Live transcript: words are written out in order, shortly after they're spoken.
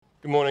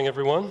Good morning,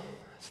 everyone.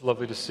 It's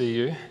lovely to see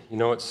you. You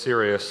know it's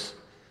serious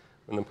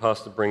when the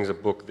pastor brings a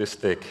book this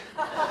thick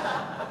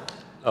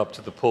up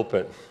to the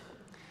pulpit.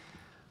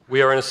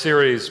 We are in a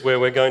series where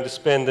we're going to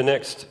spend the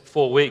next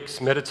 4 weeks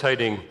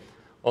meditating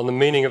on the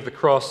meaning of the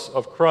cross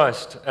of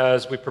Christ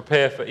as we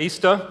prepare for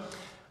Easter.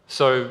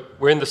 So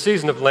we're in the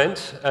season of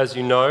Lent, as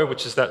you know,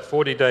 which is that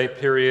 40-day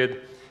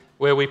period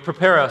where we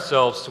prepare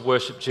ourselves to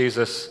worship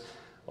Jesus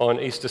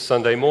on Easter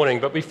Sunday morning.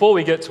 But before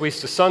we get to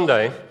Easter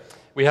Sunday,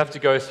 we have to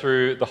go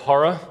through the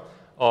horror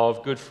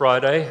of Good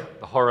Friday,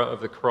 the horror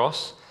of the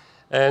cross,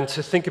 and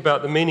to think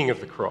about the meaning of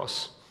the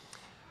cross.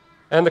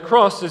 And the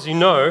cross, as you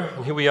know,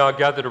 and here we are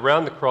gathered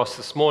around the cross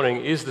this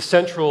morning, is the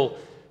central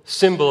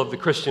symbol of the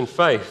Christian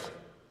faith.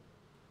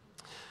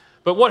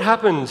 But what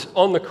happened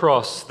on the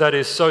cross that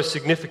is so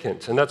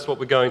significant? And that's what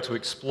we're going to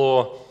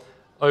explore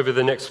over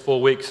the next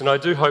 4 weeks. And I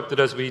do hope that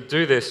as we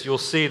do this, you'll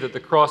see that the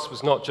cross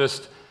was not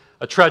just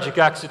a tragic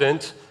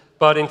accident,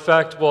 but in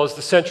fact was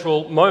the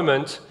central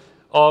moment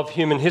of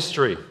human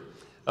history.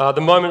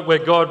 The moment where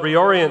God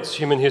reorients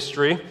human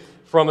history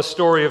from a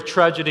story of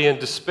tragedy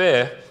and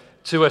despair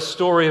to a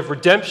story of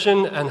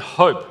redemption and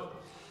hope.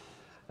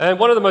 And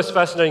one of the most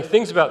fascinating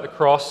things about the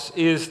cross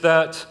is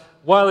that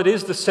while it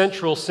is the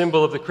central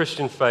symbol of the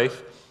Christian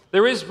faith,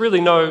 there is really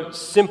no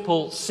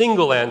simple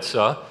single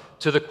answer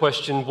to the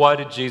question, why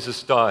did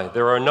Jesus die?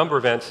 There are a number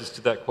of answers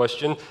to that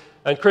question,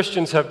 and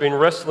Christians have been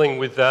wrestling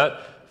with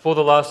that for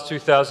the last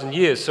 2,000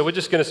 years. So we're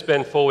just going to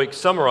spend 4 weeks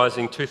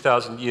summarizing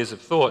 2,000 years of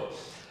thought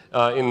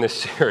in this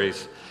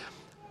series.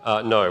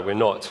 No, we're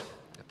not.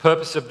 The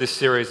purpose of this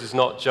series is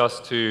not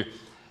just to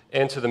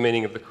enter the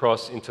meaning of the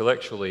cross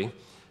intellectually,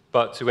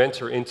 but to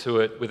enter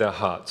into it with our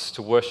hearts,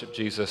 to worship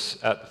Jesus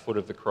at the foot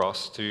of the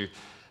cross, to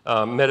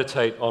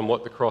meditate on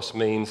what the cross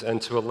means,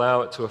 and to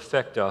allow it to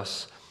affect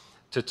us,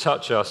 to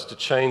touch us, to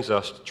change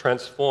us, to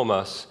transform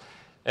us,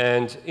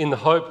 and in the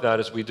hope that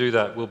as we do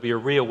that, we'll be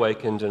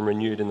reawakened and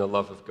renewed in the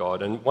love of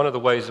God. And one of the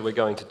ways that we're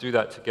going to do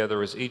that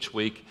together is each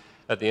week,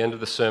 at the end of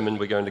the sermon,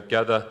 we're going to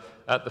gather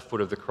at the foot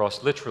of the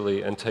cross,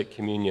 literally, and take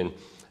communion.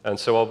 And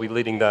so I'll be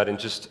leading that in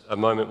just a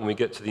moment when we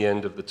get to the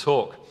end of the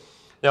talk.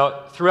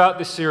 Now, throughout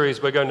this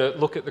series, we're going to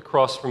look at the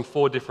cross from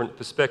 4 different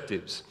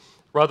perspectives.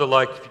 Rather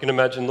like, if you can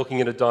imagine, looking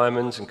at a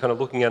diamond and kind of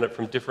looking at it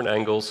from different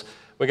angles,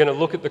 we're going to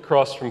look at the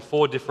cross from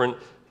 4 different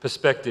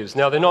perspectives.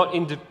 Now, they're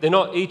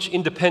not each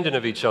independent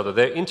of each other.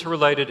 They're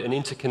interrelated and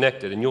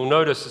interconnected. And you'll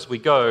notice as we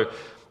go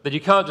that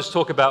you can't just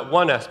talk about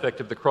one aspect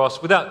of the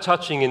cross without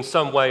touching in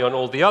some way on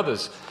all the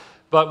others.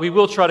 But we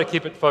will try to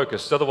keep it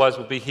focused. Otherwise,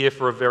 we'll be here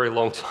for a very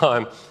long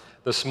time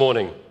this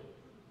morning.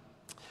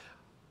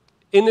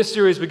 In this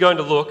series, we're going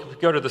to look, if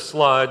we go to the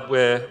slide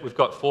where we've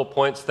got 4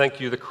 points, thank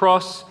you. The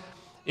cross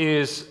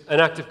is an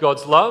act of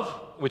God's love,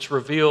 which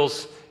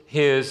reveals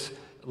His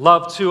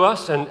love to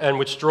us and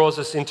which draws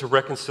us into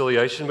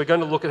reconciliation. We're going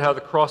to look at how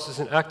the cross is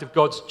an act of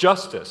God's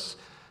justice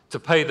to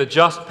pay the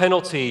just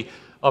penalty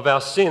of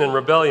our sin and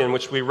rebellion,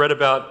 which we read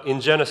about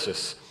in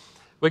Genesis.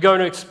 We're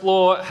going to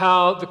explore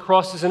how the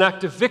cross is an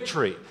act of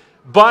victory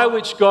by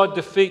which God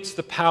defeats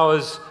the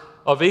powers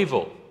of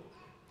evil.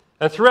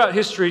 And throughout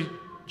history,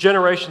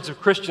 generations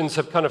of Christians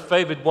have kind of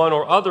favored one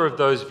or other of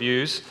those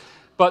views.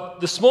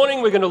 But this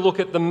morning we're going to look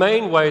at the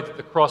main way that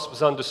the cross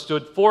was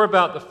understood for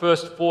about the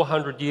first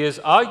 400 years,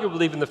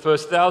 arguably even the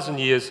first 1,000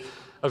 years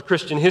of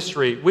Christian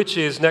history, which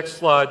is, next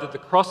slide, that the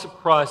cross of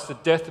Christ, the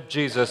death of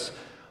Jesus,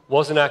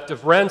 was an act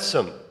of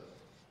ransom.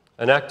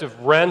 An act of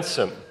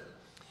ransom.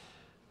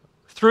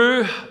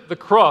 Through the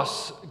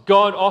cross,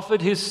 God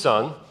offered His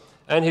Son,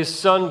 and His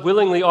Son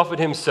willingly offered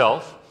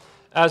Himself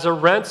as a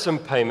ransom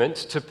payment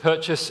to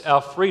purchase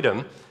our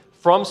freedom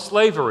from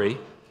slavery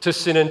to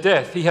sin and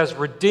death. He has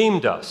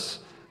redeemed us.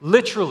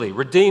 Literally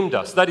redeemed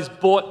us. That is,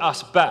 bought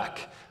us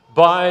back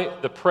by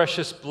the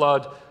precious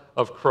blood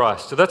of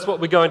Christ. So that's what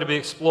we're going to be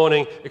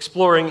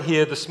exploring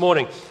here this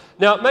morning.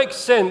 Now, it makes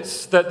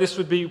sense that this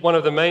would be one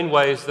of the main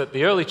ways that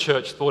the early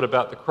church thought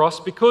about the cross,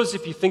 because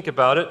if you think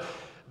about it,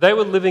 they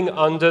were living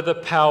under the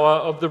power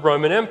of the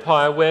Roman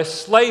Empire, where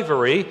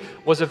slavery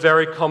was a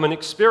very common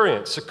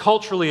experience. So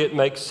culturally, it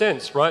makes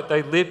sense, right?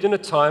 They lived in a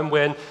time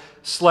when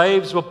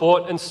slaves were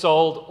bought and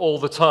sold all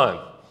the time.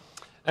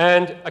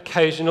 And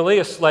occasionally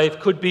a slave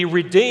could be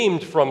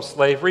redeemed from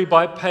slavery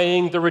by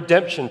paying the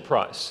redemption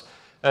price,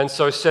 and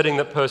so setting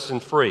that person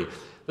free.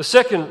 The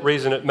second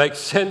reason it makes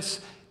sense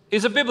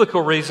is a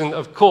biblical reason,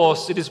 of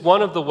course. It is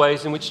one of the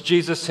ways in which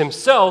Jesus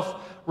Himself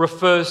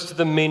refers to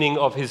the meaning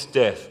of His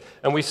death.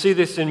 And we see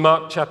this in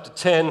Mark chapter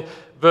 10,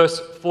 verse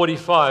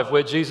 45,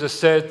 where Jesus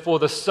said, "For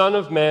the Son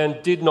of Man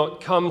did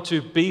not come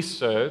to be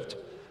served,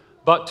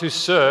 but to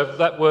serve,"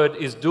 that word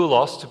is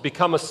doulos, to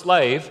become a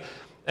slave,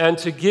 "and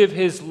to give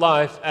His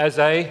life as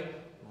a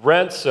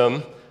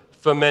ransom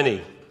for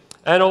many."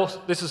 And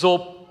this is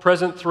all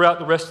present throughout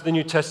the rest of the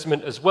New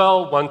Testament as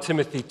well. 1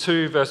 Timothy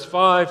 2, verse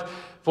 5,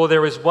 "For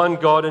there is one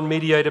God and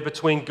mediator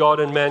between God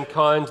and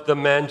mankind, the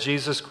man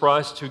Jesus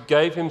Christ, who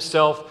gave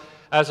Himself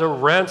as a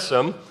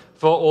ransom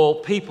for all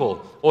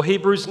people." Or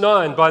Hebrews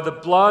 9, "By the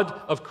blood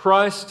of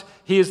Christ,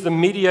 He He is the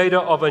mediator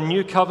of a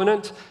new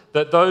covenant,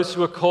 that those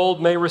who are called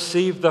may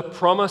receive the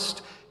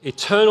promised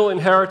eternal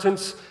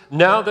inheritance,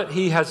 now that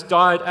he has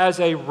died as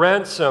a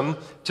ransom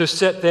to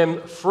set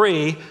them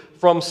free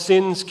from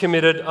sins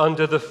committed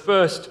under the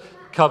first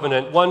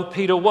covenant. 1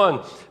 Peter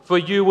 1, for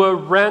you were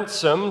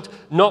ransomed,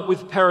 not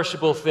with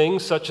perishable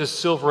things such as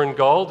silver and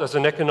gold as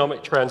an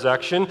economic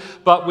transaction,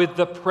 but with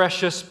the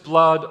precious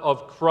blood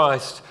of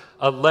Christ,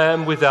 a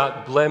lamb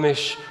without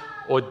blemish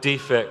or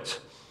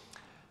defect.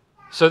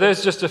 So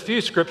there's just a few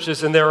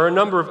scriptures, and there are a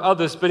number of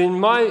others, but in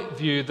my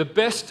view, the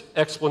best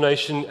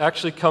explanation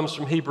actually comes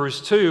from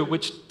Hebrews 2,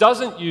 which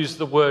doesn't use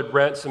the word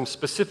ransom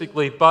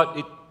specifically, but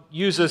it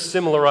uses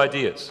similar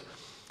ideas.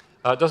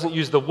 It doesn't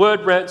use the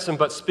word ransom,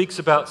 but speaks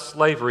about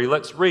slavery.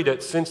 Let's read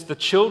it. Since the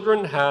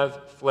children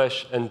have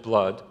flesh and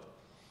blood,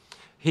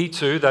 he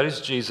too, that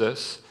is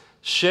Jesus,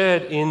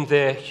 shared in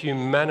their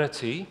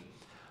humanity,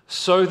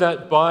 so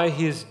that by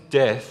his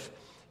death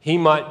he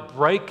might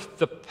break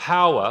the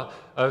power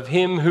of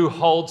him who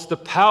holds the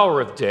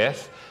power of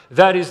death,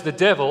 that is the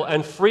devil,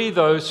 and free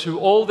those who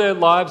all their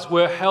lives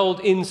were held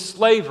in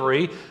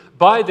slavery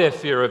by their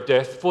fear of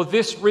death. For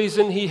this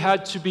reason he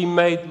had to be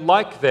made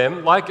like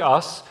them, like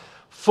us,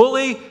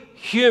 fully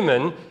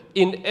human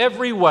in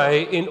every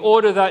way, in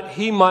order that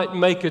he might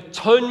make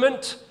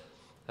atonement,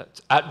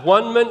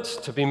 at-one-ment,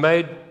 to be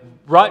made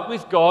right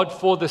with God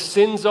for the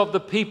sins of the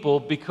people,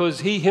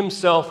 because he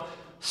himself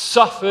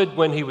suffered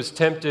when he was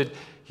tempted.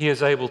 He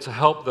is able to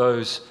help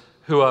those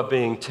who are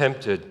being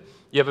tempted.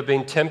 You ever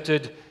been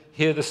tempted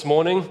here this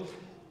morning?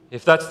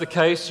 If that's the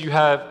case, you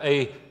have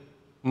a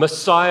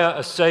Messiah,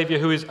 a Savior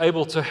who is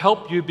able to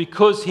help you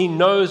because he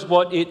knows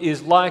what it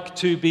is like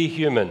to be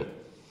human.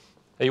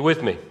 Are you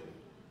with me?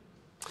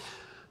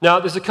 Now,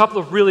 there's a couple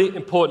of really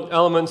important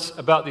elements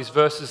about these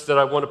verses that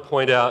I want to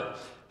point out.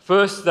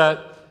 First,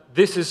 that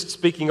this is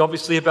speaking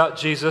obviously about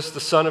Jesus, the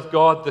Son of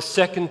God, the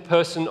second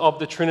person of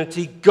the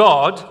Trinity,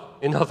 God,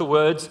 in other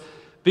words,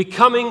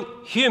 becoming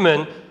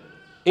human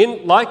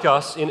like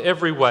us in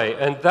every way.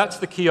 And that's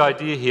the key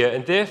idea here.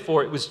 And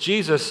therefore, it was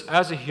Jesus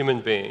as a human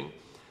being,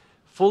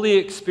 fully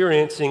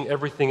experiencing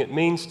everything it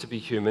means to be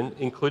human,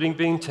 including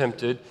being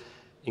tempted,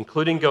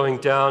 including going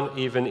down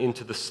even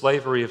into the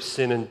slavery of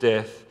sin and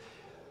death,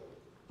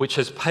 which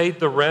has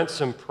paid the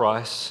ransom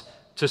price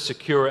to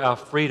secure our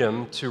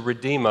freedom, to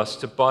redeem us,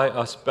 to buy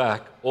us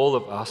back, all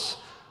of us,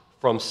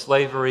 from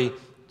slavery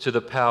to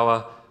the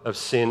power of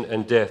sin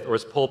and death. Or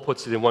as Paul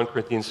puts it in 1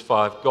 Corinthians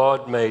 5,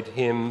 God made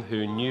him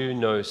who knew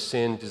no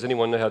sin. Does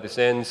anyone know how this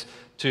ends?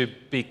 To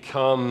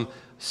become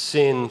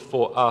sin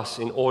for us,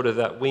 in order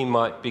that we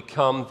might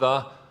become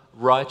the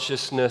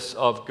righteousness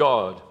of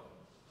God.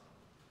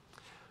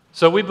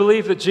 So we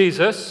believe that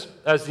Jesus,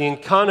 as the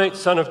incarnate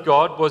Son of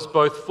God, was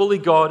both fully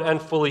God and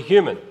fully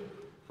human,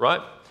 right?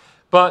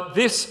 But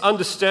this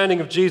understanding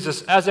of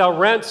Jesus as our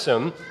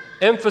ransom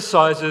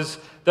emphasizes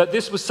that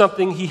this was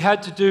something he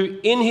had to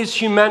do in his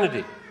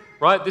humanity,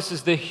 right? This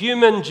is the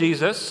human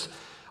Jesus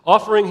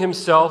offering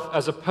himself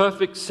as a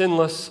perfect,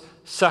 sinless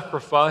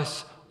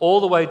sacrifice all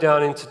the way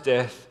down into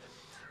death.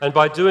 And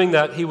by doing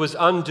that, he was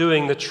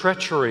undoing the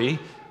treachery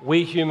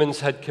we humans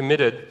had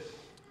committed,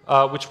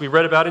 which we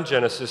read about in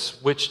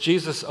Genesis, which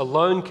Jesus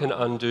alone can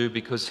undo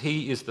because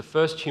he is the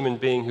first human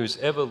being who's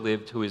ever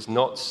lived who is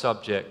not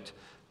subject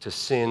to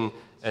sin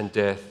and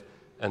death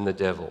and the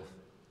devil.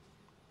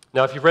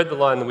 Now, if you've read The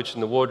Lion, the Witch,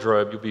 and the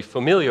Wardrobe, you'll be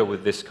familiar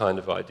with this kind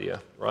of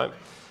idea, right?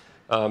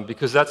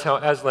 Because that's how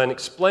Aslan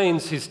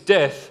explains his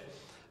death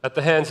at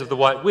the hands of the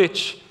White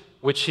Witch,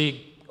 which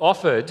he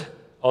offered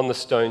on the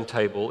stone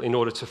table in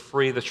order to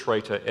free the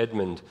traitor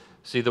Edmund.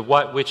 See, the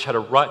White Witch had a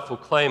rightful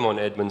claim on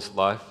Edmund's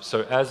life,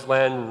 so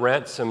Aslan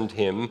ransomed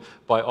him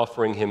by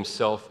offering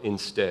himself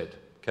instead,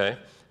 okay?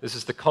 This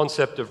is the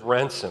concept of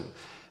ransom.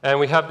 And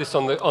we have this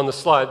on the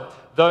slide,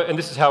 though, and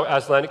this is how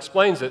Aslan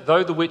explains it.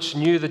 Though the witch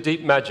knew the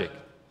deep magic,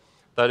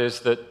 that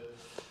is that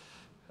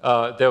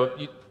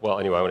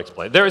anyway, I won't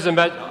explain. There is a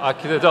magic,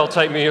 that'll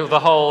take me the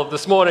whole of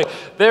this morning.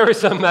 There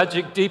is a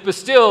magic deeper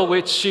still,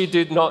 which she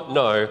did not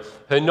know.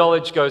 Her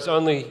knowledge goes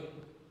only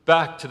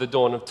back to the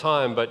dawn of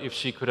time, but if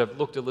she could have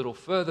looked a little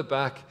further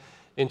back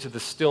into the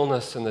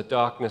stillness and the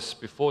darkness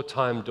before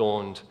time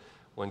dawned,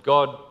 when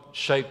God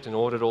shaped and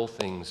ordered all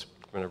things,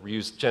 I'm going to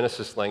use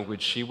Genesis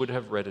language, she would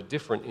have read a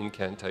different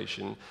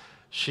incantation.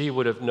 She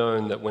would have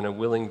known that when a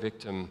willing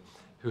victim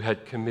who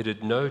had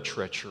committed no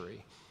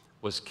treachery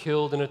was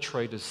killed in a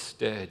traitor's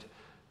stead,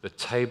 the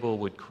table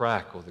would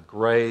crack or the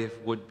grave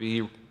would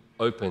be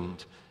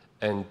opened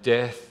and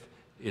death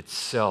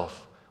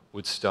itself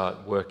would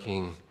start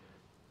working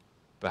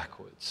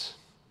backwards.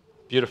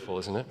 Beautiful,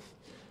 isn't it?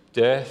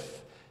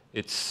 Death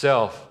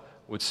itself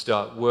would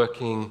start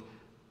working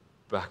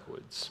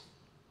backwards.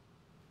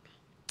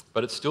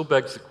 But it still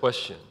begs the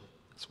question,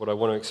 that's what I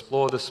want to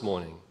explore this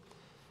morning.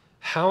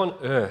 How on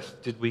earth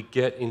did we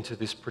get into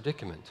this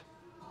predicament?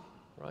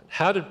 Right?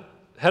 How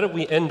did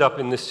we end up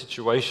in this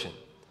situation?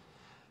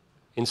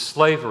 In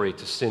slavery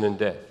to sin and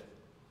death?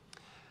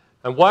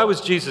 And why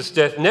was Jesus'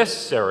 death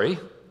necessary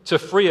to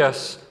free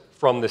us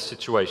from this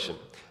situation?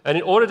 And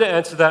in order to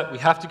answer that, we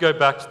have to go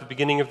back to the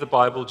beginning of the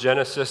Bible,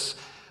 Genesis,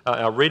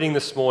 our reading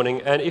this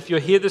morning. And if you're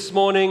here this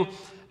morning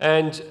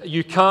and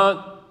you can't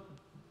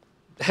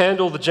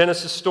handle the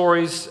Genesis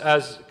stories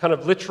as kind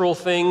of literal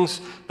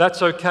things,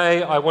 that's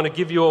okay. I want to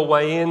give you a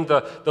way in.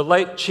 The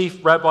late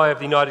chief rabbi of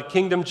the United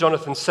Kingdom,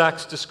 Jonathan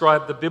Sacks,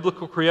 described the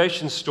biblical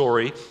creation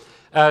story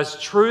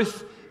as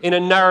truth in a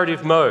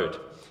narrative mode.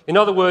 In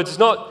other words, it's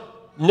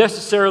not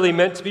necessarily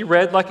meant to be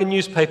read like a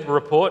newspaper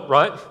report,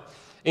 right?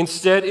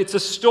 Instead, it's a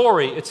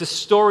story. It's a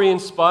story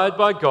inspired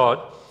by God,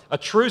 a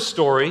true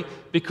story,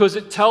 because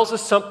it tells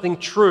us something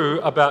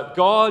true about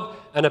God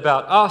and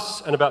about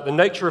us and about the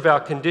nature of our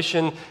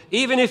condition,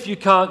 even if you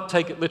can't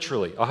take it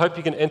literally. I hope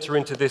you can enter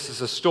into this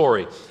as a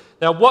story.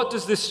 Now, what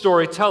does this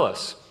story tell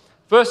us?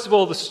 First of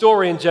all, the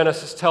story in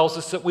Genesis tells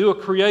us that we were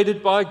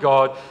created by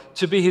God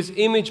to be his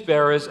image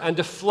bearers and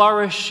to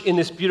flourish in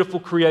this beautiful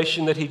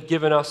creation that he'd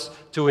given us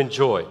to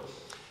enjoy.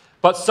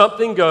 But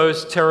something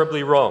goes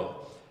terribly wrong.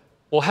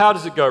 Well, how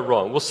does it go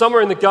wrong? Well,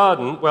 somewhere in the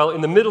garden,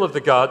 in the middle of the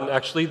garden,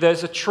 actually,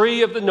 there's a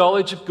tree of the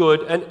knowledge of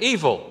good and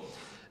evil.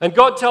 And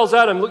God tells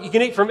Adam, look, you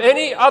can eat from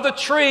any other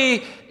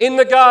tree in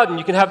the garden.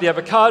 You can have the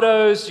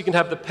avocados, you can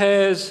have the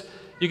pears,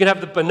 you can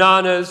have the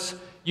bananas.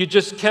 You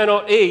just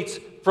cannot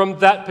eat from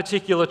that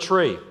particular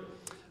tree.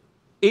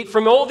 Eat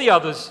from all the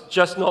others,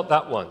 just not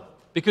that one.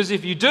 Because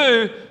if you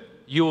do,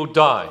 you will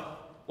die.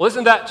 Well,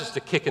 isn't that just a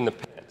kick in the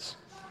pants?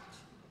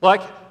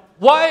 Like,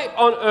 why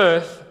on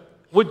earth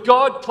would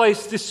God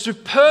place this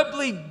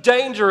superbly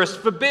dangerous,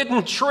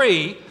 forbidden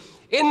tree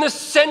in the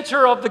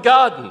center of the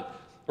garden,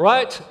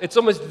 right? It's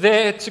almost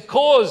there to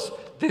cause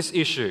this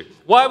issue.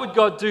 Why would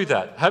God do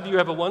that? Have you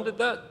ever wondered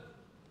that?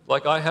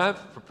 Like I have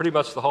for pretty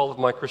much the whole of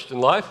my Christian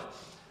life.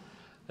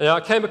 Now,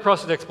 I came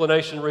across an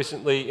explanation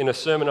recently in a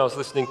sermon I was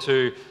listening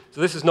to.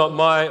 So this is not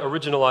my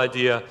original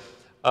idea,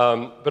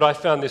 but I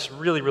found this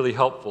really, really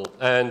helpful.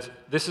 And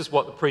this is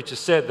what the preacher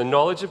said. The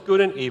knowledge of good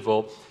and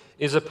evil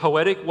is a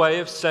poetic way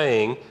of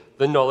saying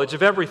the knowledge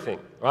of everything,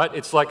 right?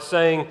 It's like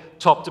saying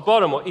top to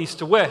bottom or east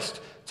to west.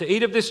 To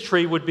eat of this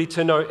tree would be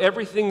to know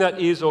everything that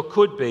is or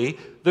could be,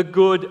 the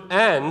good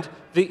and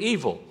the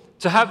evil.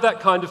 To have that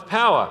kind of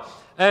power.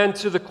 And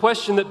to the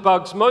question that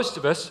bugs most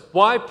of us,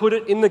 why put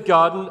it in the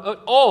garden at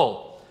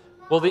all?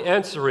 Well, the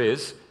answer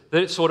is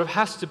that it sort of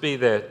has to be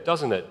there,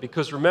 doesn't it?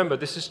 Because remember,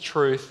 this is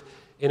truth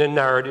in a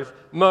narrative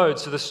mode.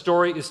 So the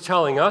story is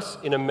telling us,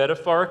 in a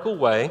metaphorical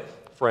way,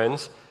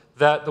 friends,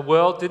 that the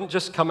world didn't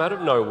just come out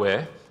of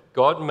nowhere.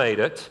 God made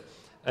it,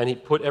 and he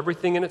put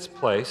everything in its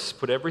place,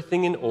 put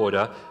everything in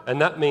order, and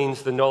that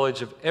means the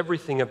knowledge of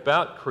everything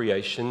about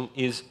creation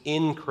is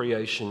in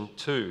creation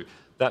too.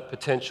 That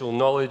potential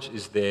knowledge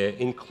is there,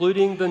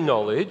 including the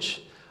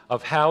knowledge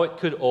of how it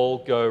could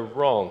all go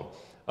wrong,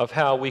 of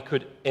how we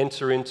could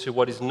enter into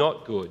what is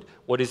not good,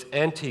 what is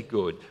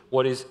anti-good,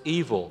 what is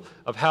evil,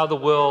 of how the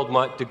world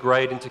might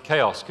degrade into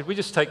chaos. Could we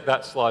just take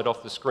that slide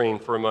off the screen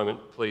for a moment,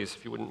 please,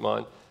 if you wouldn't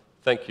mind?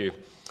 Thank you.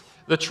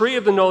 The tree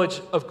of the knowledge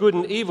of good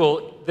and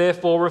evil,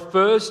 therefore,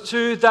 refers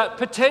to that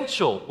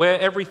potential where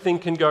everything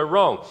can go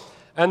wrong.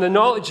 And the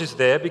knowledge is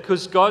there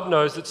because God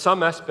knows that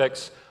some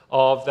aspects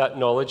of that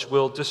knowledge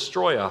will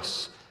destroy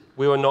us.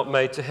 We were not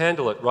made to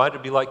handle it, right?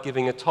 It'd be like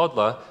giving a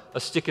toddler a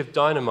stick of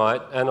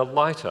dynamite and a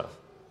lighter.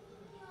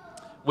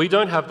 We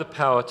don't have the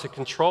power to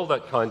control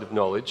that kind of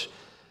knowledge.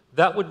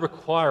 That would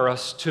require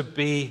us to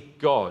be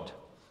God.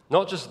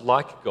 Not just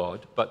like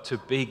God, but to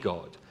be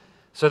God.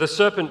 So the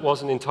serpent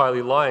wasn't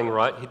entirely lying,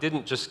 right? He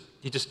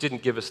just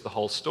didn't give us the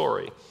whole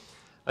story.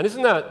 And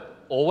isn't that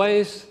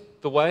always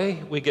the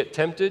way we get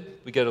tempted?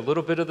 We get a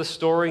little bit of the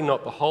story,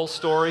 not the whole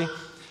story.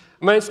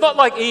 I mean, it's not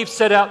like Eve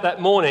set out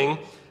that morning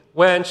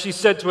when she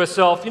said to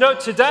herself,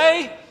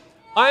 today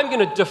I'm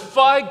going to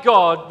defy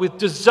God with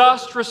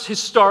disastrous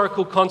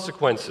historical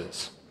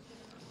consequences.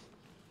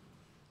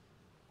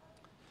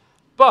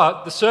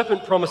 But the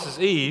serpent promises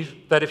Eve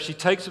that if she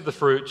takes of the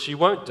fruit, she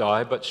won't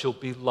die, but she'll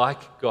be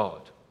like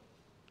God.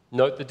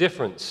 Note the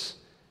difference.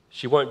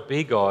 She won't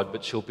be God,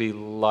 but she'll be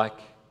like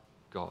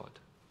God.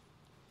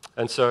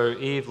 And so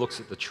Eve looks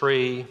at the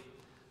tree,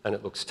 and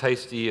it looks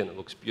tasty, and it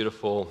looks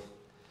beautiful.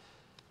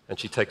 And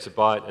she takes a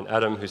bite, and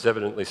Adam, who's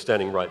evidently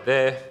standing right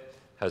there,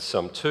 has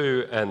some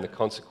too, and the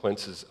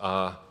consequences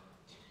are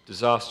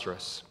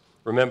disastrous.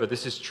 Remember,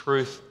 this is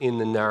truth in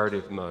the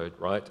narrative mode,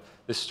 right?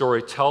 This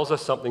story tells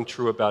us something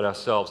true about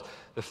ourselves.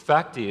 The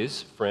fact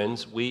is,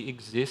 friends, we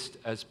exist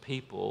as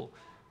people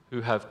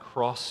who have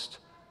crossed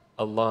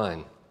a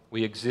line.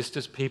 We exist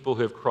as people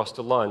who have crossed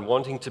a line,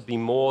 wanting to be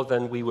more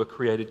than we were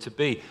created to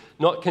be.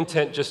 Not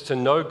content just to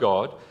know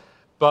God,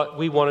 but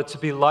we wanted to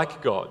be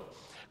like God.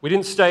 We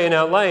didn't stay in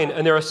our lane,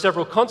 and there are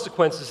several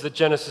consequences that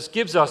Genesis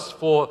gives us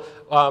for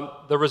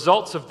the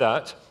results of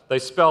that. They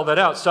spell that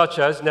out, such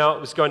as now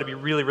it was going to be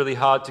really, really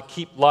hard to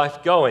keep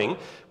life going.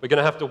 We're going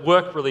to have to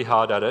work really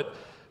hard at it.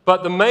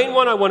 But the main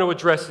one I want to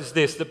address is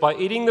this, that by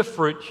eating the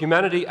fruit,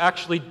 humanity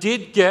actually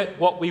did get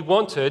what we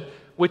wanted,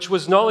 which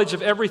was knowledge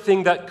of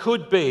everything that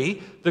could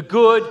be, the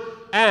good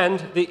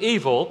and the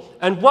evil.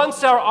 And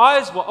once our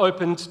eyes were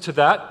opened to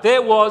that,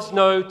 there was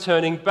no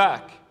turning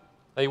back.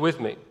 Are you with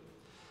me?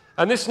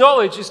 And this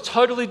knowledge is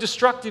totally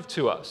destructive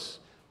to us.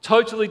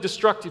 Totally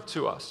destructive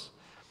to us.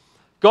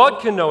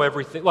 God can know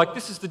everything. Like,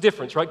 this is the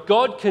difference, right?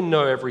 God can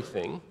know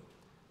everything.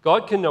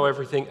 God can know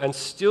everything and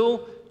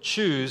still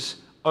choose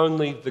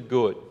only the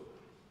good.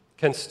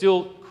 Can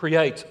still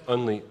create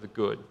only the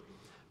good.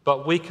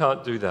 But we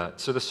can't do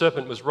that. So the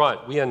serpent was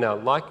right. We are now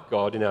like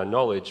God in our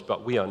knowledge,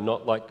 but we are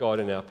not like God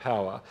in our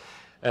power.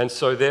 And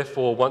so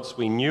therefore, once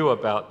we knew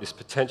about this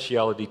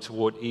potentiality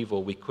toward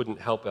evil, we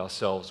couldn't help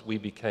ourselves. We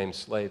became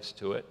slaves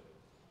to it.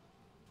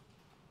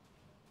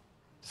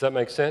 Does that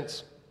make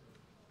sense?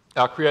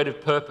 Our creative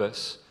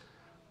purpose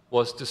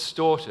was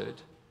distorted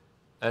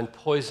and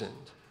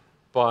poisoned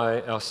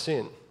by our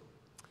sin,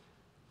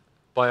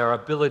 by our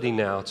ability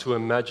now to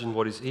imagine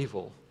what is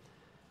evil.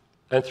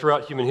 And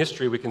throughout human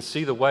history, we can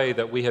see the way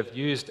that we have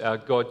used our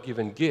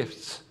God-given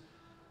gifts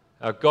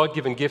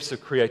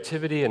of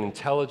creativity and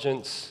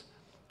intelligence,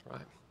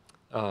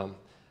 right,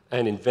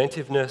 and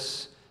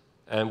inventiveness,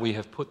 and we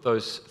have put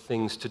those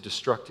things to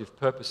destructive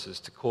purposes,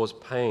 to cause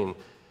pain,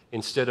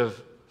 instead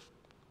of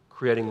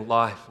creating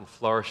life and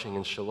flourishing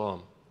and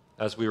shalom,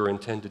 as we were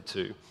intended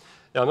to.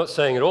 Now, I'm not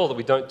saying at all that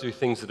we don't do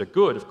things that are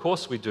good. Of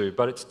course we do,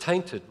 but it's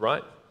tainted,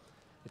 right?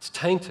 It's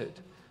tainted.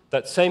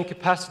 That same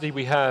capacity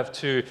we have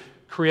to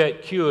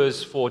create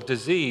cures for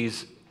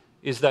disease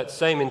is that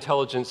same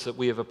intelligence that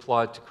we have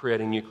applied to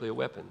creating nuclear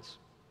weapons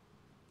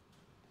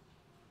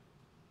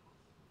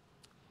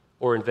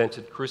or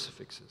invented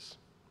crucifixes.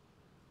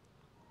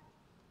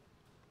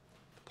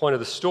 The point of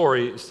the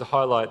story is to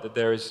highlight that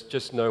there is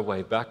just no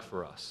way back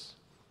for us.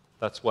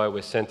 That's why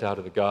we're sent out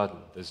of the garden.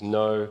 There's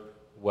no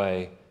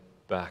way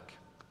back.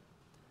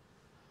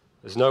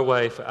 There's no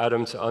way for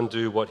Adam to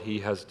undo what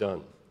he has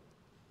done.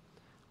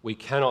 We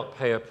cannot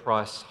pay a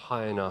price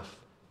high enough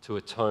to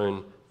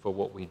atone for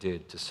what we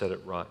did, to set it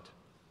right.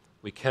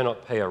 We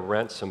cannot pay a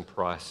ransom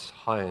price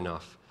high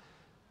enough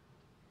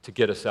to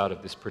get us out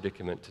of this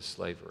predicament to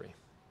slavery.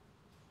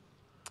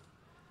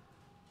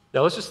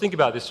 Now let's just think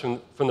about this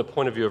from the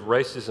point of view of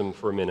racism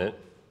for a minute.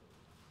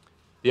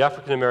 The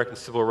African American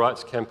Civil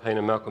Rights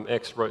campaigner Malcolm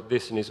X wrote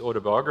this in his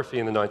autobiography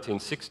in the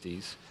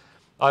 1960s.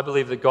 I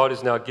believe that God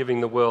is now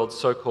giving the world's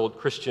so-called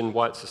Christian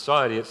white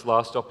society its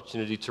last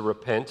opportunity to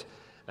repent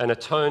and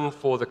atone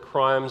for the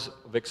crimes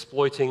of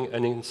exploiting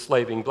and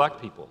enslaving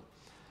black people.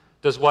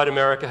 Does white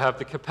America have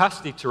the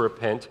capacity to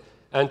repent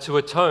and to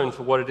atone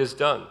for what it has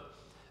done?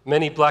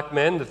 Many black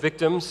men, the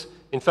victims,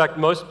 in fact,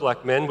 most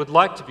black men would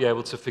like to be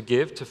able to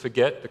forgive, to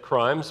forget the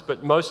crimes,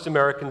 but most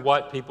American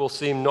white people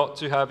seem not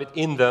to have it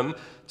in them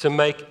to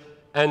make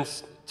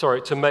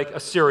a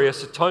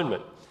serious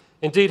atonement.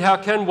 Indeed, how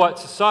can white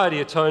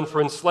society atone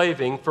for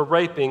enslaving, for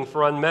raping,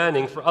 for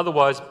unmanning, for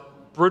otherwise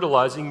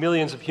brutalizing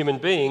millions of human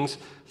beings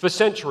for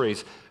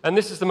centuries? And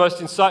this is the most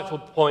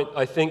insightful point,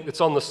 I think,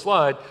 that's on the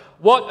slide.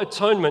 What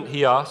atonement,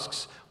 he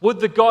asks, would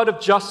the God of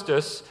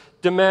justice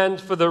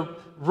demand for the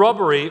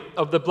robbery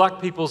of the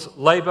black people's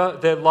labor,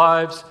 their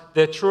lives,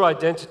 their true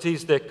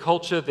identities, their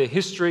culture, their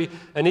history,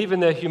 and even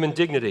their human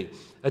dignity?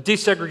 A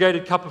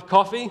desegregated cup of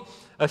coffee,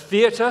 a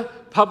theatre,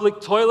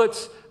 public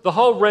toilets, the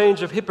whole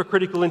range of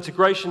hypocritical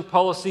integration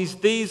policies,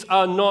 these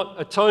are not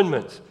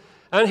atonement.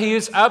 And he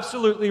is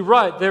absolutely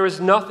right. There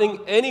is nothing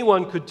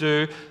anyone could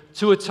do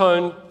to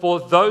atone for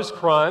those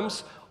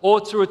crimes or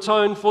to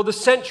atone for the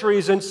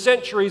centuries and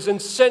centuries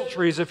and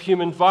centuries of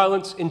human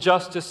violence,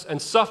 injustice, and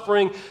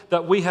suffering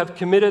that we have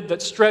committed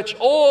that stretch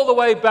all the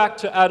way back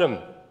to Adam.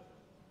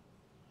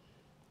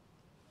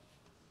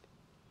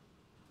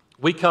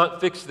 We can't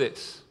fix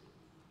this.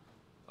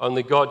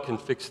 Only God can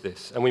fix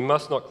this. And we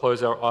must not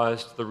close our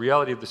eyes to the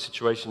reality of the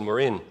situation we're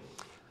in.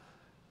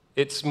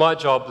 It's my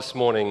job this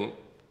morning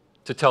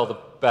to tell the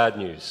bad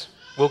news.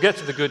 We'll get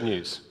to the good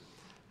news.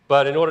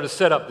 But in order to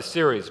set up the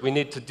series, we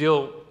need to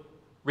deal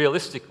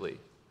realistically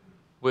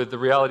with the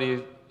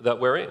reality that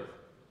we're in,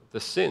 the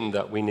sin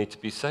that we need to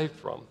be saved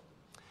from.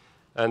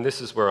 And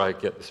this is where I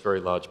get this very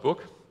large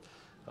book.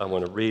 I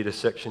want to read a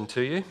section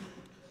to you.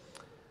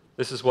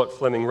 This is what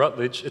Fleming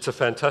Rutledge, it's a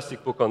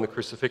fantastic book on the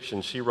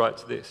crucifixion. She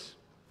writes this.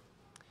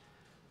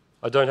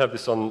 I don't have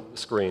this on the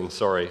screen,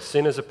 sorry.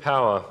 Sin is a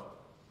power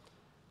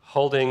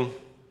holding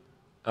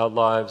our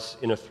lives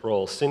in a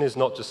thrall. Sin is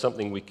not just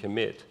something we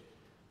commit,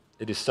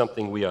 it is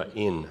something we are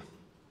in.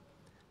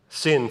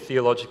 Sin,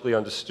 theologically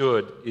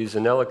understood, is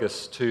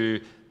analogous to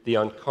the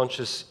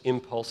unconscious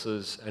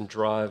impulses and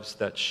drives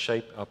that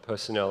shape our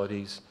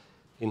personalities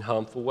in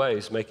harmful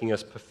ways, making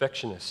us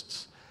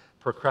perfectionists,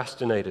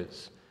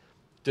 procrastinators,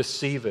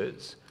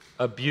 deceivers,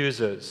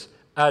 abusers,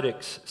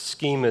 addicts,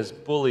 schemers,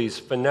 bullies,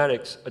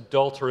 fanatics,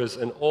 adulterers,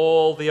 and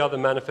all the other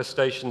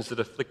manifestations that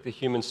afflict the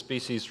human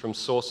species from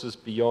sources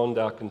beyond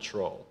our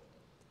control.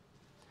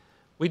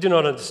 We do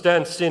not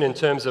understand sin in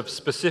terms of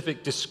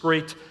specific,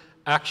 discrete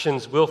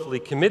actions willfully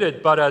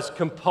committed, but as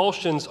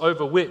compulsions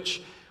over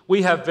which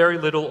we have very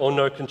little or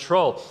no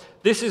control.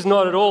 This is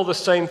not at all the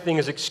same thing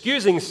as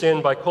excusing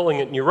sin by calling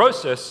it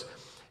neurosis.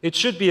 It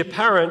should be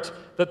apparent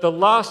that the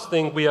last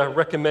thing we are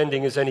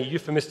recommending is any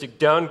euphemistic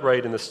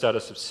downgrade in the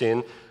status of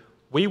sin.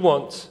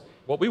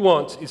 What we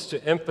want is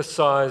to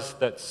emphasize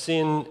that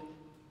sin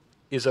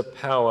is a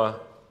power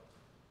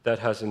that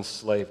has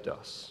enslaved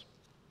us.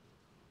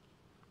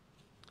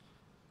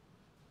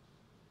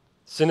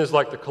 Sin is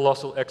like the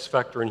colossal X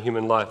factor in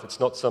human life. It's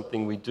not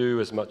something we do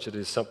as much as it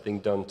is something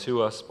done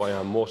to us by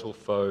our mortal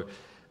foe,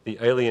 the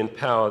alien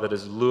power that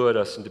has lured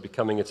us into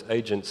becoming its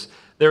agents.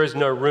 There is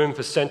no room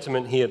for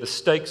sentiment here. The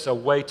stakes are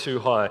way too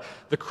high.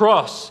 The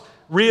cross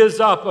rears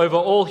up over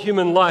all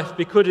human life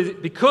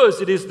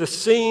because it is the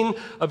scene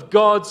of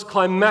God's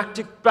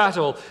climactic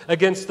battle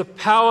against the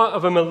power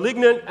of a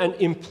malignant and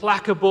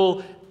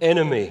implacable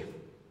enemy.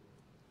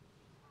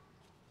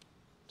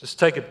 Just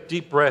take a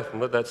deep breath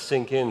and let that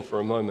sink in for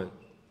a moment.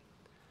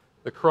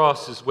 The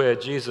cross is where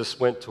Jesus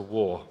went to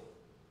war,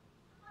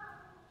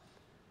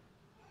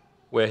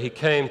 where he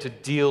came to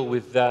deal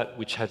with that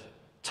which had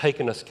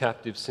taken us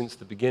captive since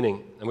the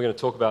beginning. And we're going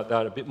to talk about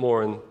that a bit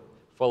more in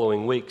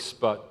following weeks.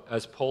 But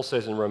as Paul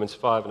says in Romans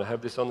 5, and I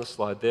have this on the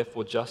slide,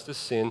 therefore just as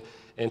sin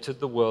entered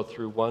the world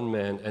through one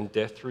man and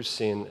death through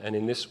sin, and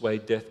in this way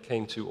death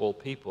came to all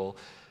people,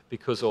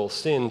 because all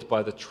sinned,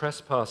 by the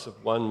trespass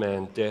of one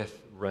man death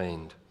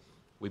reigned.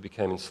 We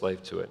became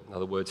enslaved to it. In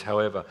other words,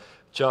 however,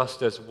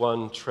 just as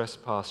one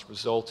trespass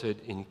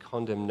resulted in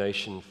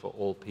condemnation for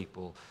all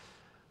people,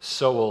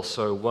 so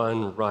also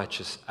one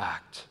righteous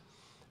act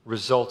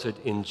resulted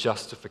in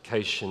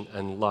justification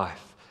and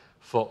life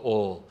for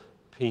all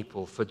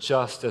people. For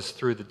just as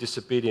through the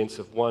disobedience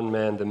of one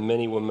man the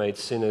many were made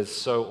sinners,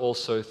 so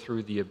also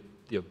through the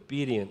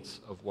obedience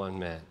of one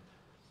man,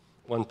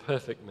 one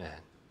perfect man,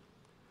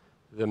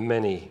 the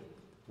many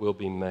will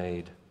be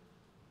made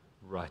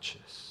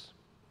righteous.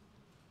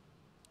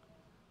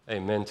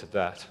 Amen to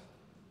that.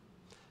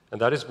 And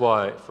that is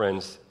why,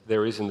 friends,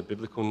 there is in the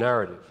biblical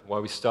narrative, why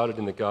we started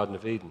in the Garden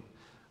of Eden,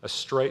 a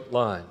straight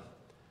line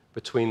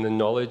between the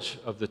knowledge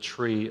of the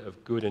tree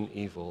of good and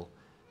evil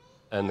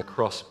and the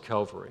cross of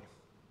Calvary.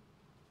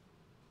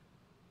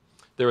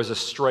 There is a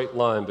straight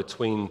line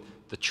between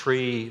the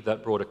tree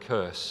that brought a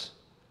curse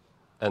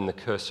and the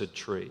cursed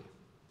tree.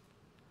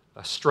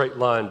 A straight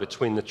line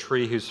between the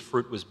tree whose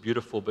fruit was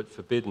beautiful but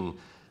forbidden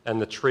and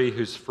the tree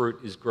whose fruit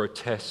is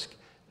grotesque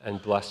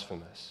and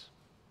blasphemous.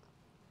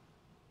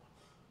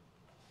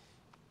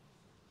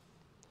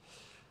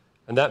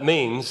 And that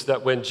means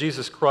that when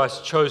Jesus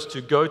Christ chose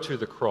to go to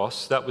the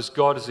cross, that was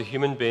God as a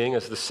human being,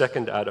 as the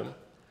second Adam,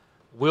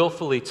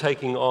 willingly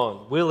taking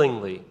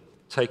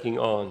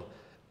on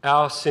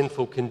our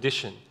sinful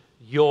condition,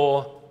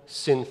 your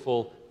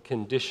sinful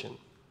condition.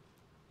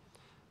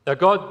 Now,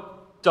 God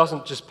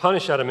doesn't just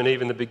punish Adam and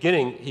Eve in the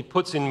beginning, he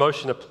puts in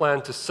motion a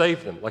plan to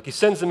save them. Like he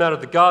sends them out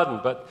of the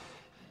garden, but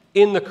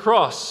in the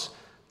cross,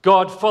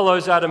 God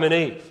follows Adam and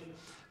Eve.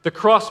 The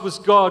cross was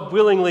God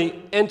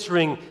willingly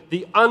entering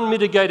the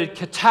unmitigated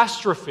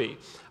catastrophe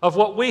of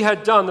what we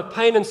had done, the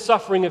pain and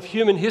suffering of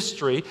human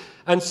history,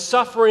 and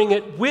suffering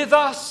it with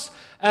us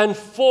and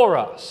for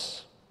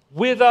us.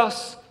 With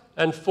us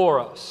and for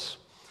us.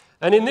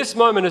 And in this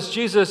moment, as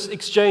Jesus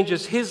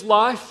exchanges his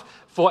life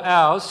for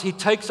ours, he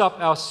takes up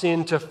our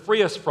sin to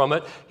free us from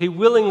it. He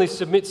willingly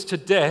submits to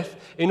death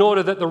in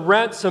order that the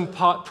ransom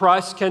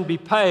price can be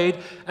paid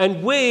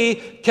and we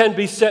can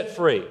be set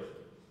free.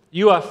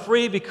 You are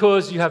free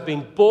because you have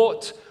been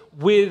bought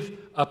with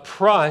a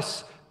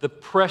price, the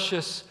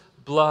precious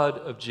blood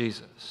of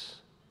Jesus.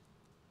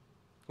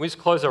 We just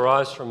close our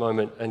eyes for a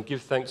moment and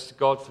give thanks to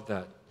God for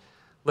that.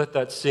 Let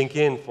that sink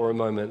in for a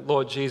moment.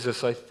 Lord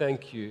Jesus, I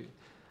thank you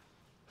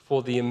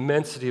for the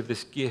immensity of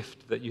this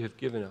gift that you have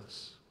given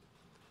us,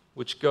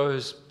 which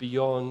goes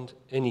beyond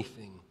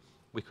anything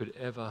we could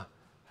ever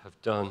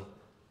have done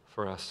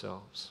for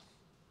ourselves.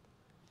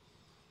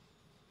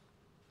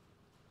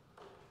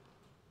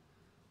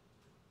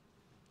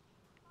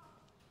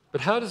 But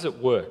how does it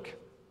work?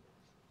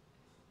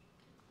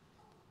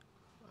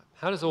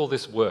 How does all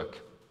this work?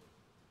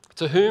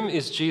 To whom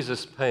is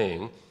Jesus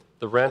paying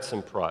the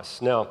ransom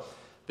price? Now,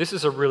 this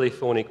is a really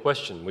thorny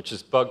question, which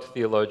has bugged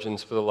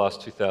theologians for the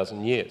last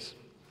 2,000 years.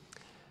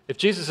 If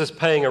Jesus is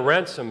paying a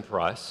ransom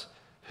price,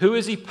 who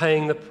is he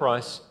paying the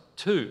price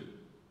to?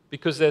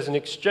 Because there's an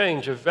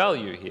exchange of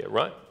value here,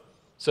 right?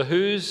 So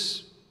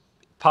who's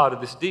part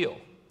of this deal?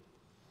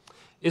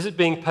 Is it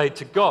being paid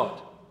to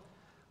God?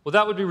 Well,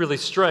 that would be really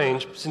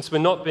strange since we're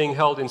not being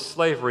held in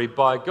slavery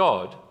by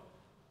God,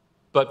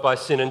 but by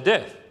sin and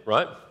death,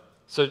 right?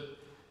 So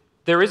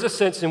there is a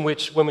sense in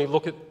which when we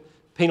look at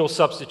penal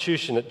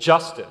substitution, at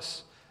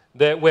justice,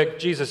 where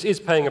Jesus is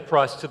paying a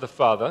price to the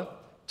Father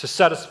to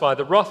satisfy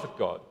the wrath of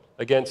God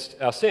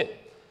against our sin.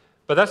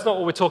 But that's not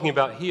what we're talking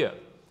about here.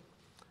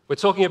 We're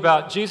talking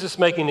about Jesus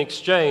making an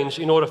exchange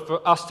in order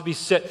for us to be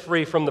set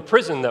free from the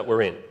prison that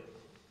we're in.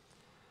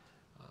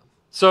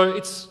 So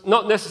it's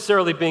not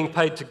necessarily being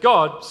paid to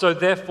God, so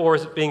therefore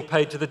is it being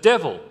paid to the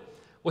devil?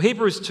 Well,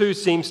 Hebrews 2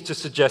 seems to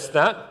suggest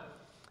that.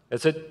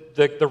 It said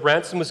the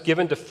ransom was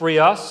given to free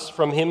us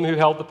from him who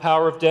held the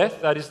power of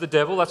death, that is the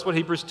devil. That's what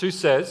Hebrews 2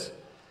 says.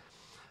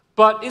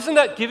 But isn't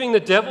that giving the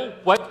devil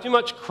way too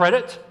much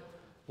credit,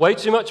 way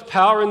too much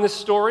power in this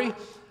story?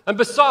 And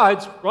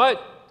besides, right,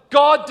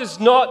 God does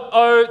not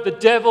owe the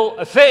devil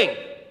a thing.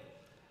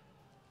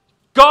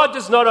 God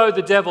does not owe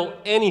the devil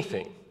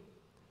anything.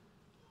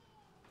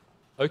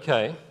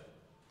 Okay,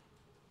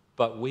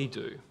 but we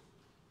do.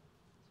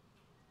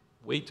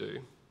 We do.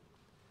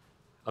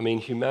 I mean,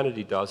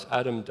 humanity does,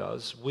 Adam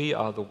does. We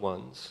are the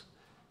ones,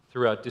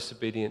 through our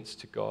disobedience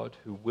to God,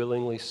 who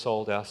willingly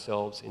sold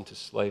ourselves into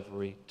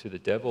slavery to the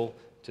devil,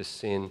 to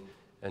sin,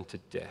 and to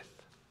death.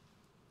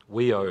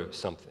 We owe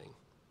something,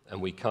 and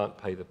we can't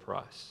pay the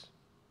price.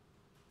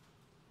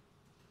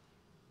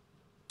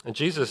 And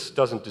Jesus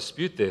doesn't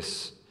dispute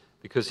this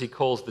because he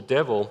calls the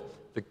devil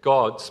the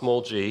God,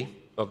 small g,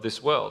 of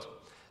this world.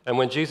 And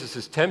when Jesus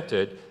is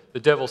tempted, the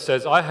devil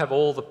says, I have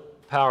all the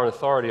power and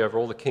authority over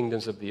all the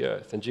kingdoms of the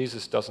earth. And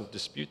Jesus doesn't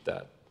dispute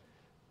that.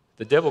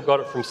 The devil got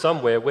it from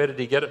somewhere. Where did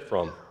he get it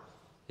from?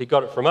 He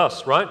got it from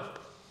us, right?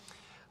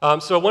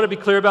 So I want to be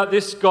clear about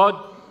this.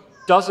 God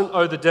doesn't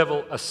owe the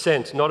devil a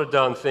cent, not a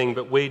darn thing,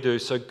 but we do.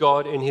 So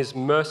God, in his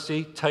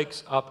mercy,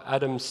 takes up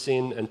Adam's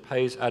sin and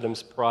pays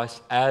Adam's price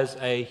as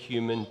a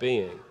human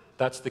being.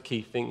 That's the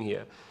key thing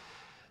here.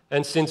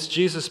 And since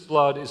Jesus'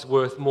 blood is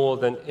worth more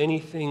than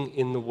anything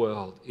in the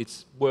world,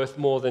 it's worth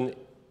more than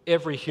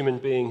every human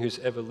being who's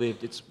ever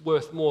lived, it's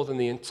worth more than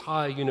the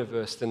entire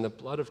universe, then the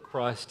blood of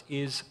Christ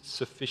is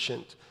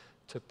sufficient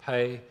to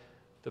pay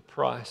the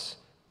price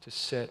to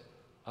set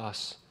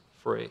us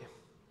free.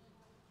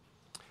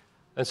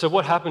 And so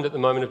what happened at the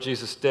moment of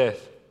Jesus'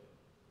 death?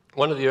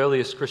 One of the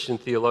earliest Christian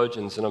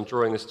theologians, and I'm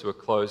drawing this to a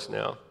close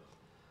now,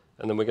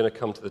 and then we're going to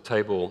come to the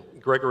table,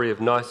 Gregory of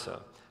Nyssa,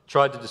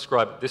 tried to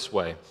describe it this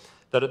way,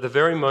 that at the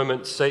very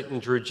moment Satan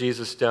drew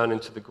Jesus down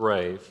into the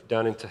grave,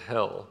 down into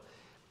hell,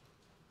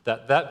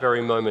 that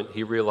very moment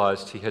he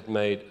realized he had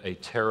made a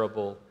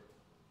terrible,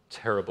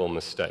 terrible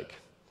mistake.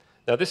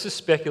 Now, this is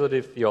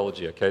speculative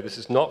theology, okay? This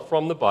is not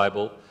from the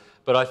Bible,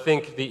 but I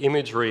think the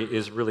imagery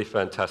is really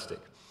fantastic.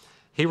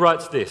 He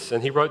writes this,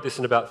 and he wrote this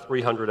in about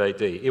 300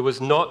 AD. It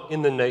was not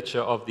in the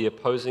nature of the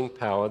opposing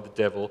power, the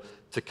devil,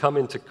 to come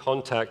into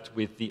contact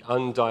with the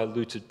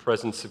undiluted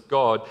presence of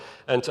God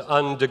and to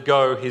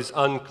undergo his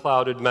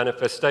unclouded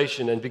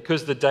manifestation. And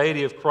because the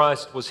deity of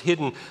Christ was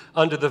hidden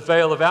under the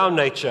veil of our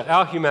nature,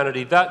 our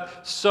humanity,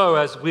 that so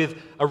as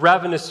with a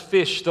ravenous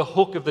fish, the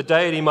hook of the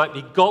deity might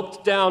be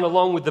gulped down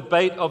along with the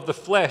bait of the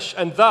flesh,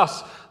 and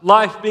thus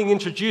life being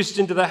introduced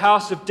into the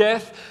house of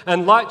death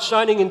and light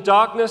shining in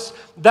darkness,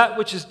 that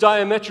which is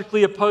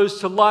diametrically opposed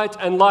to light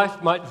and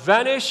life might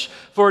vanish,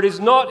 for it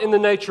is not in the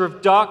nature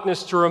of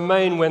darkness to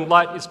remain when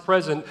light is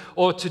present,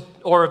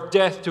 or of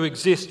death to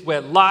exist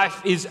where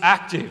life is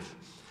active.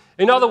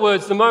 In other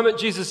words, the moment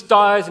Jesus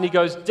dies and he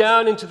goes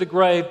down into the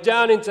grave,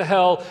 down into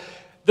hell,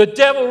 the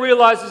devil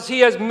realizes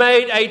he has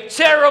made a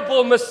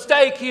terrible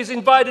mistake. He has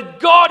invited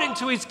God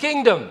into his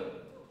kingdom.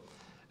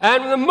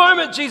 And the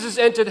moment Jesus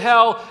entered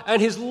hell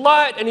and his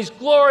light and his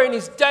glory and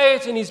his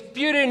deity and his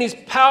beauty and his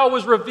power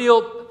was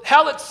revealed,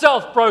 hell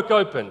itself broke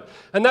open.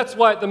 And that's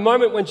why at the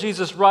moment when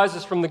Jesus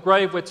rises from the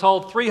grave, we're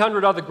told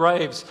 300 other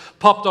graves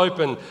popped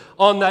open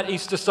on that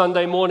Easter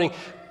Sunday morning.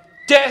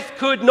 Death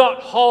could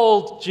not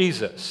hold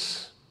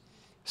Jesus.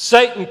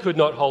 Satan could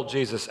not hold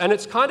Jesus. And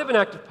it's kind of an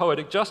act of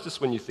poetic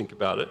justice when you think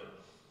about it.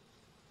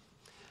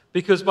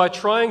 Because by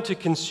trying to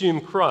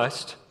consume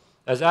Christ,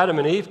 as Adam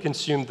and Eve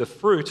consumed the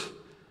fruit,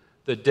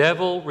 the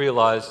devil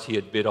realized he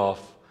had bit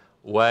off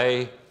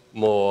way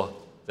more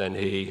than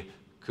he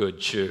could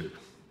chew.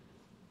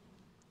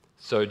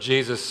 So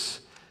Jesus,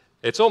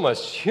 it's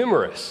almost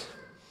humorous.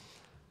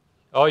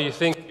 Oh, you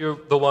think you're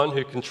the one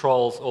who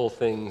controls all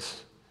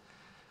things.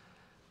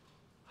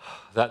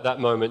 That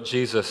moment,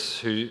 Jesus,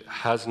 who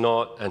has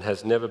not and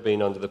has never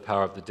been under the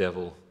power of the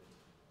devil,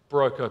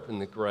 broke open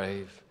the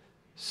grave,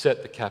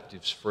 set the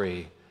captives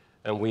free,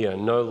 and we are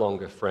no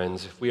longer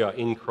friends. If we are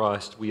in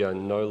Christ, we are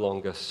no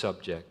longer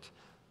subject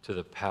to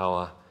the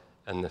power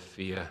and the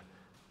fear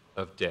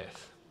of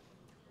death.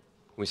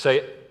 We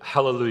say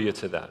hallelujah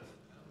to that.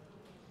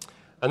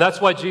 And that's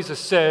why Jesus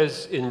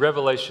says in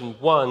Revelation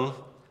 1,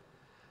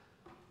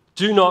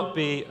 do not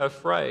be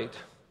afraid.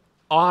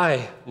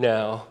 I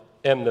now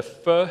am the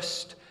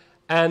first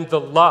and the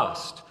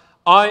last.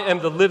 I am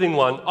the living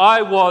one.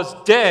 I was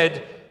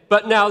dead,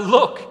 but now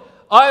look,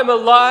 I am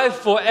alive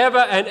forever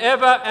and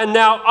ever, and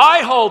now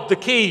I hold the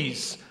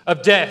keys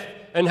of death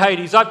and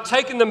Hades. I've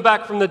taken them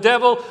back from the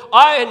devil.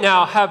 I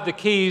now have the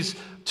keys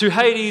to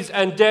Hades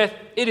and death.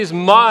 It is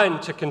mine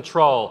to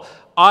control.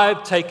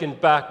 I've taken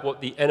back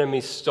what the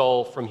enemy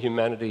stole from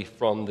humanity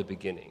from the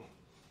beginning.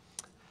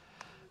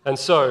 And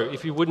so,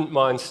 if you wouldn't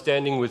mind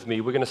standing with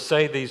me, we're going to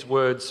say these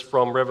words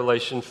from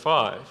Revelation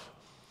 5,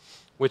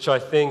 which I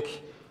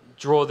think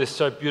draw this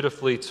so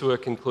beautifully to a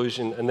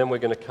conclusion, and then we're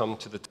going to come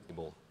to the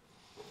table.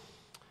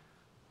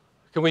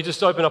 Can we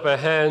just open up our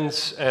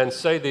hands and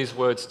say these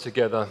words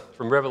together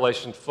from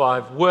Revelation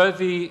 5?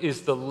 Worthy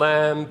is the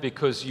Lamb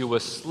because you were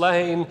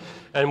slain,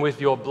 and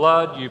with your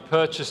blood you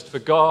purchased for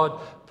God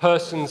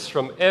persons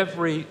from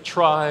every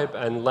tribe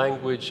and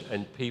language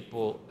and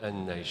people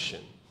and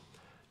nation.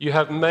 You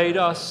have made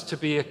us to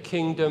be a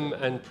kingdom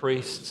and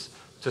priests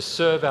to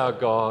serve our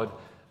God,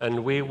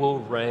 and we will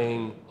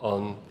reign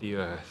on the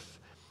earth.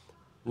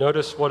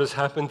 Notice what has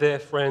happened there,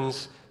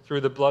 friends. through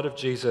the blood of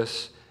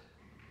Jesus,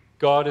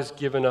 God has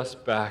given us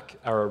back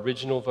our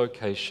original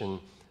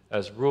vocation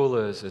as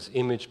rulers, as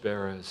image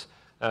bearers,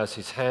 as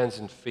his hands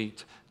and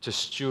feet, to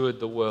steward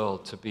the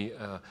world, to be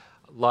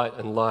light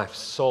and life,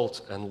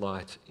 salt and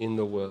light in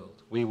the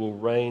world. We will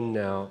reign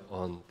now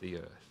on the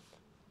earth.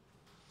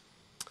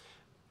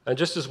 And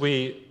just as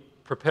we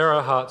prepare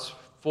our hearts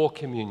for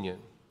communion,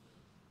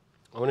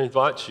 I want to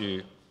invite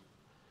you,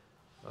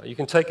 you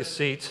can take a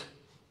seat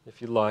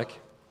if you like,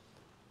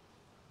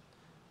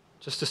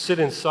 just to sit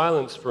in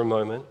silence for a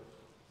moment.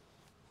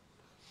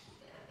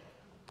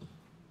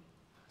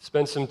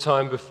 Spend some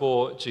time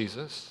before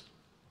Jesus,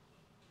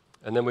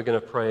 and then we're going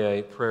to pray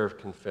a prayer of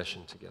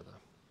confession together.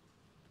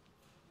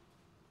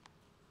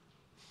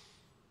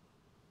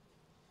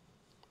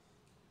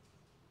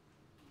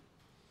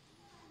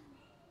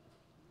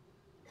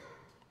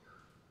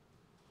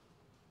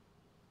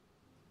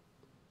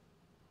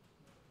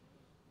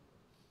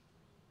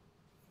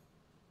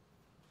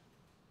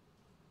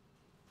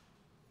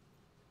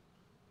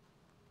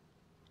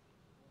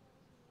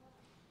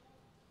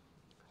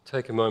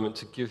 Take a moment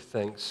to give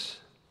thanks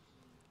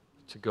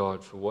to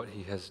God for what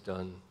he has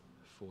done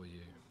for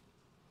you.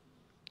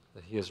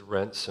 That he has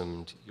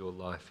ransomed your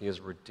life. He has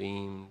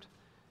redeemed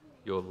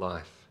your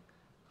life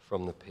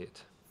from the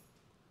pit.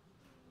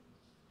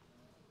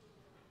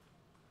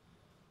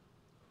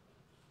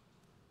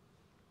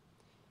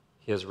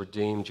 He has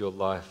redeemed your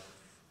life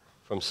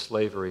from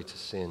slavery to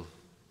sin.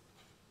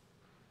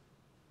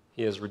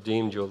 He has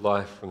redeemed your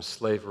life from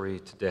slavery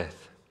to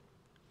death.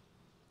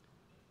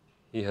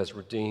 He has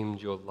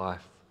redeemed your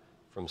life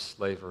from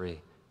slavery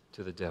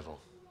to the devil.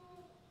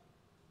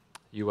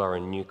 You are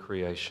a new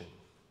creation.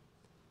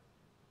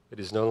 It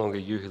is no longer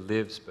you who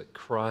lives, but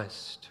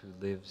Christ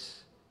who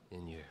lives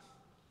in you.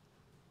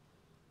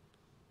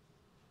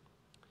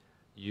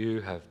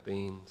 You have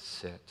been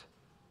set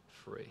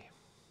free.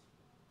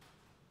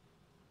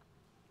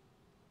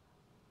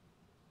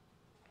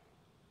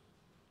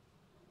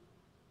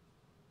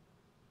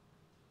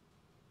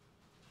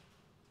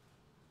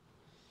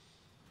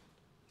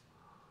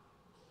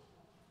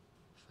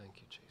 Thank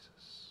you,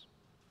 Jesus.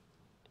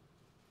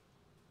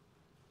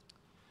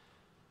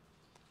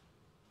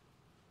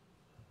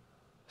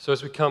 So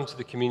as we come to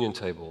the communion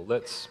table,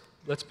 let's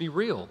be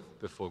real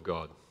before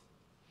God.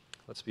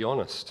 Let's be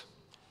honest.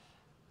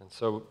 And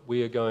so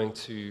we are going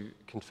to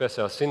confess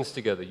our sins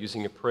together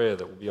using a prayer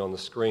that will be on the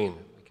screen.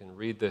 We can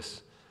read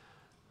this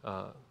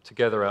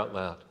together out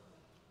loud.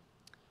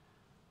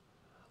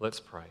 Let's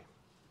pray.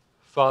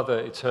 Father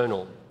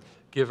eternal,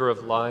 giver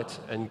of light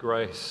and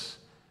grace,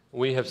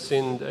 we have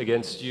sinned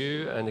against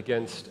you and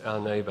against our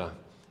neighbor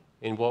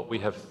in what we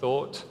have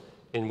thought,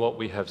 in what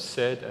we have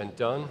said and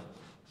done,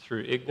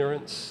 through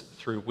ignorance,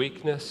 through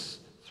weakness,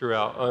 through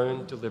our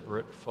own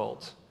deliberate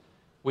fault.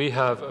 We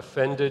have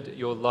offended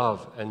your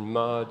love and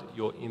marred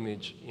your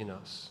image in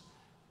us.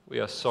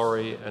 We are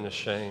sorry and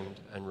ashamed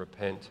and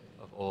repent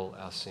of all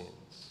our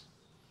sins.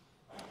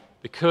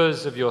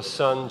 Because of your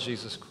Son,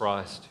 Jesus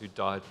Christ, who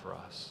died for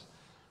us,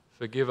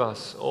 forgive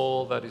us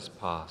all that is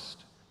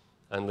past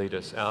and lead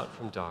us out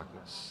from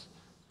darkness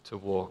to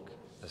walk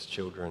as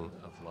children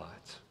of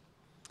light.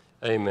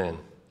 Amen.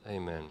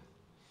 Amen.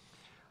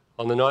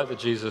 On the night that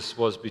Jesus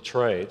was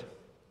betrayed,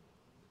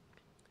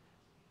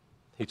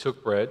 he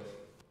took bread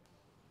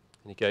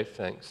and he gave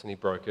thanks and he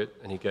broke it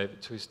and he gave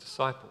it to his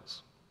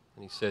disciples.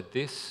 And he said,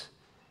 "This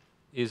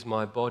is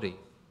my body,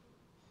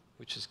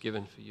 which is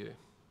given for you."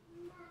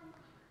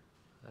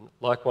 And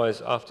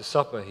likewise, after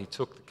supper, he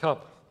took the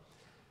cup.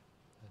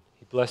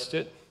 He blessed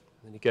it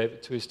and he gave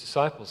it to his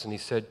disciples and he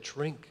said,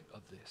 "Drink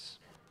of this,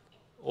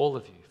 all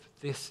of you, for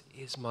this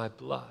is my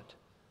blood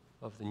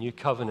of the new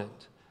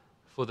covenant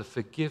for the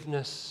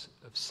forgiveness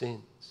of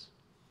sins."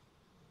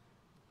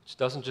 Which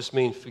doesn't just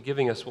mean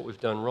forgiving us what we've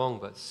done wrong,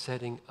 but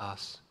setting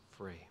us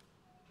free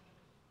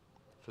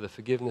for the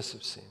forgiveness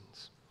of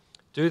sins.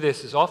 Do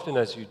this as often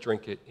as you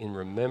drink it in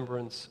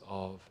remembrance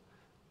of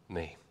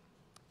me,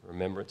 in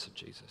remembrance of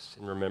Jesus,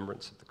 in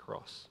remembrance of the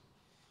cross.